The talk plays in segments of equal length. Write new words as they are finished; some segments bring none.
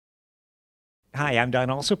Hi, I'm Don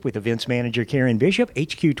Alsop with Events Manager Karen Bishop.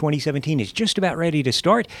 HQ 2017 is just about ready to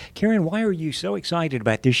start. Karen, why are you so excited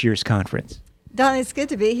about this year's conference? Don, it's good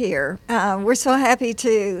to be here. We're so happy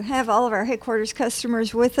to have all of our headquarters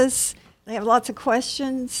customers with us. They have lots of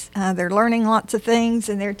questions, they're learning lots of things,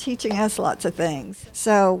 and they're teaching us lots of things.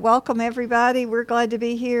 So welcome, everybody. We're glad to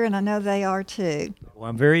be here, and I know they are too. Well,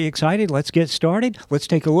 I'm very excited. Let's get started. Let's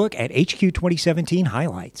take a look at HQ 2017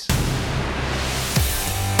 highlights.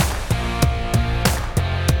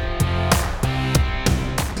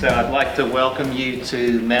 So I'd like to welcome you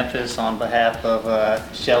to Memphis on behalf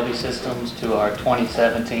of Shelby Systems to our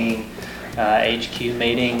 2017 HQ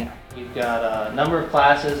meeting. We've got a number of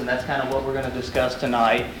classes, and that's kind of what we're going to discuss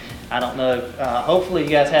tonight. I don't know, hopefully you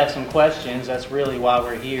guys have some questions. That's really why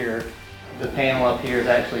we're here. The panel up here is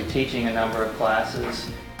actually teaching a number of classes.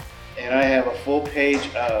 And I have a full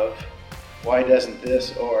page of why doesn't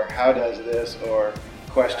this, or how does this, or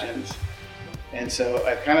questions. And so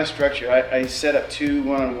I've kind of structured, I set up 2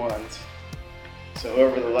 one-on-ones. So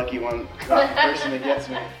whoever the lucky person that gets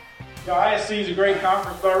me. ISC is a great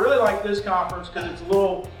conference, but I really like this conference because it's a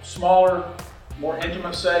little smaller, more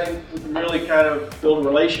intimate setting. We can really kind of build a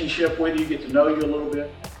relationship with you, get to know you a little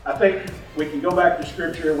bit. I think we can go back to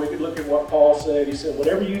scripture and we can look at what Paul said. He said,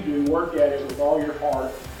 whatever you do, work at it with all your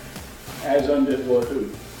heart as unto who?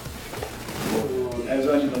 As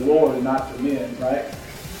unto the Lord and not to men, right?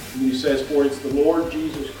 And he says, for it's the Lord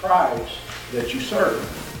Jesus Christ that you serve.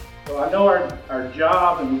 So I know our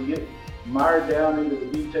job, and we get mired down into the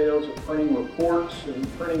details of printing reports and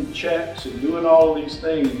printing checks and doing all of these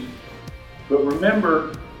things. But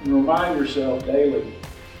remember and remind yourself daily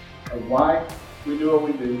of why we do what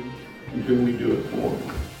we do and who we do it for.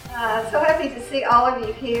 So happy to see all of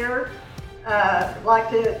you here. I'd like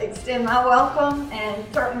to extend my welcome and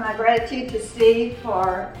certainly my gratitude to Steve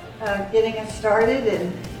for getting us started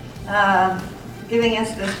and giving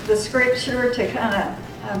us the scripture to kind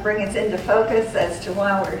of bring us into focus as to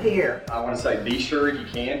why we're here. I want to say be sure if you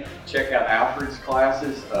can, check out Alfred's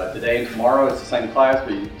classes. Today and tomorrow it's the same class,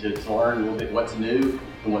 but to learn a little bit what's new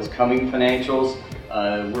and what's coming financials.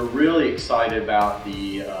 We're really excited about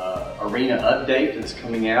the arena update that's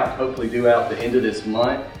coming out, hopefully due out the end of this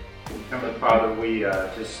month. Heavenly Father, we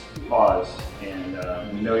just pause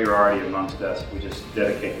and we know you're already amongst us. We just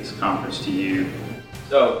dedicate this conference to you.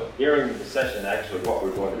 So during the session, actually what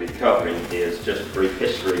we're going to be covering is just a brief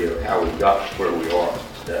history of how we got to where we are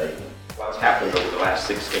today, what's happened over the last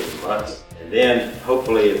 16 months, and then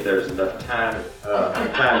hopefully if there's enough time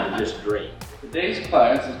to just dream. Today's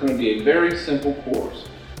class is going to be a very simple course.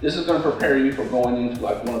 This is going to prepare you for going into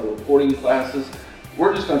like one of the reporting classes.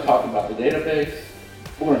 We're just going to talk about the database.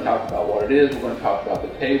 We're going to talk about what it is. We're going to talk about the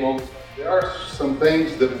tables. There are some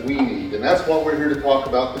things that we need, and that's what we're here to talk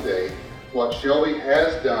about today. What Shelby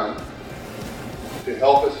has done to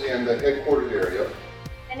help us in the headquarters area.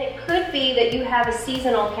 And it could be that you have a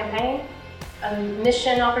seasonal campaign, a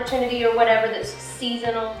mission opportunity or whatever that's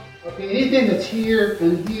seasonal. Okay, anything that's here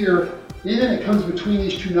and here, anything that comes between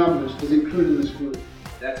these two numbers is included in this group.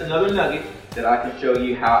 That's another nugget that I can show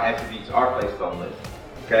you how attributes are placed on lists.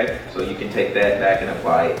 Okay, so you can take that back and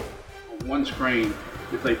apply it. On one screen,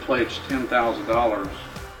 if they pledge $10,000,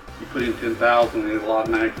 you put in 10,000 and it'll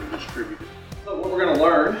automatically distribute it. So what we're going to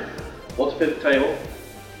learn, what's a pivot table,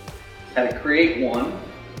 how to create one,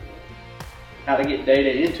 how to get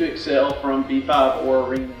data into Excel from B5 or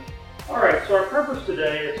Arena. All right, so our purpose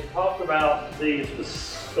today is to talk about the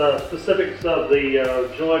specifics of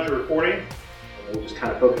the general ledger reporting. We'll just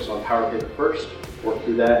kind of focus on Power Pivot first, work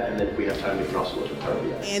through that, and then if we have time, we can also look at Power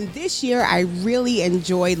BI. And this year, I really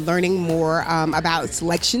enjoyed learning more about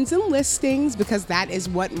selections and listings because that is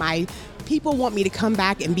what my people want me to come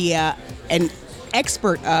back and be an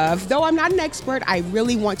expert of. Though I'm not an expert, I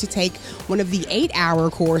really want to take one of the 8-hour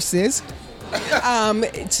courses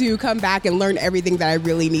to come back and learn everything that I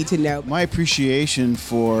really need to know. My appreciation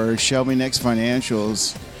for Shelby Next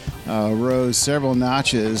Financials rose several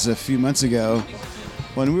notches a few months ago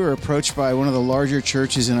when we were approached by one of the larger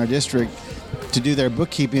churches in our district to do their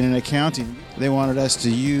bookkeeping and accounting. They wanted us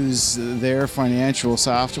to use their financial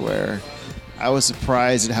software. I was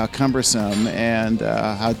surprised at how cumbersome and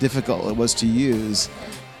how difficult it was to use.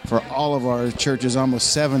 For all of our churches,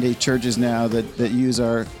 almost 70 churches now that use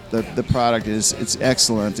the product, it's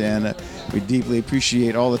excellent, and we deeply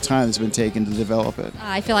appreciate all the time that's been taken to develop it.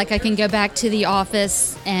 I feel like I can go back to the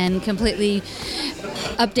office and completely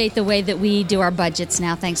update the way that we do our budgets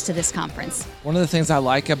now thanks to this conference. One of the things I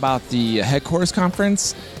like about the headquarters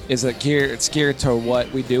conference is that it's geared to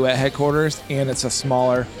what we do at headquarters, and it's a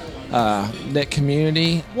smaller knit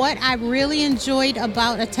community. What I really enjoyed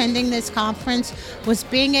about attending this conference was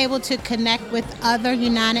being able to connect with other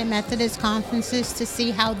United Methodist conferences to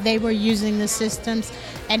see how they were using the systems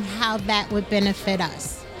and how that would benefit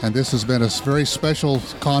us. And this has been a very special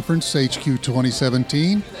conference, HQ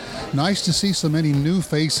 2017. Nice to see so many new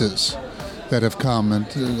faces that have come,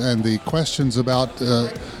 and the questions about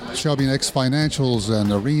Shelby Next Financials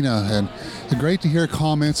and Arena, and great to hear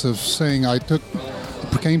comments of saying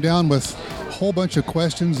came down with a whole bunch of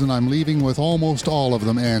questions and I'm leaving with almost all of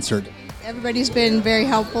them answered. Everybody's been very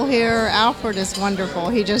helpful here. Alfred is wonderful.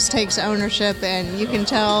 He just takes ownership, and you can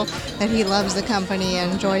tell that he loves the company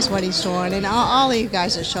and enjoys what he's doing. And all of you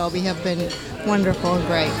guys at Shelby have been wonderful and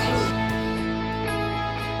great.